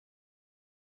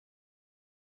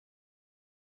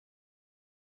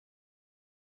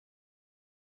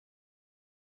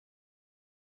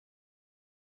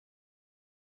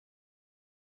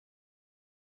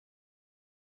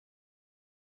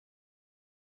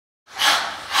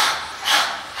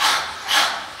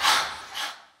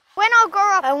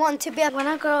up, I want to be when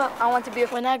I grow up. I want to be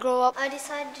when I grow up. I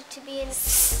decided to be in...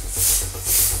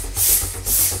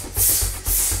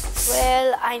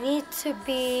 Well, I need to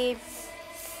be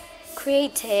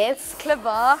creative,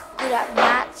 clever, good at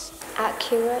maths,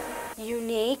 accurate,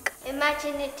 unique,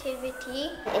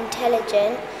 imaginativity,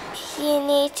 intelligent. You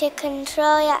need to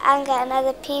control your anger and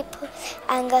other people's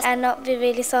anger and not be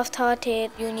really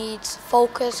soft-hearted. You need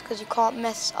focus because you can't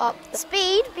mess up.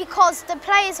 speed because the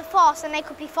players are fast and they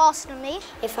could be faster than me.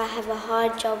 If I have a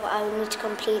hard job, I will need to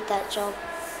complete that job.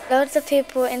 Loads of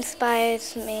people inspired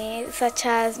me, such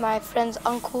as My friend's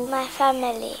uncle, my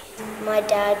family, My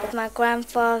dad. my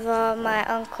grandfather, my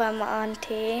uncle and my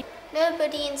auntie.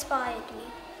 Nobody inspired me.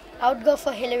 I would go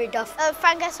for Hilary Duff.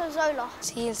 Francesco Zola.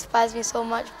 He inspires me so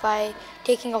much by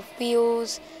taking off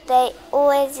wheels. They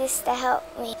always used to help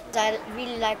me. I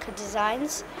really like her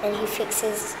designs. And he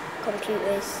fixes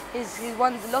computers. He's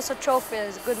won lots of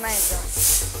trophies, good manager.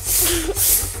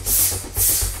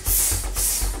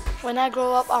 When I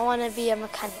grow up, I want to be a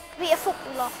mechanic. Be a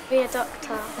footballer. Be a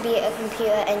doctor. Be a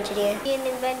computer engineer. Be an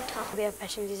inventor. Be a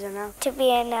fashion designer. To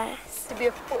be a nurse. To be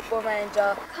a football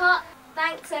manager. Cut.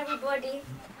 Thanks, everybody.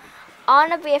 I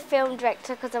want to be a film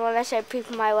director because I want to show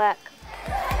people my work.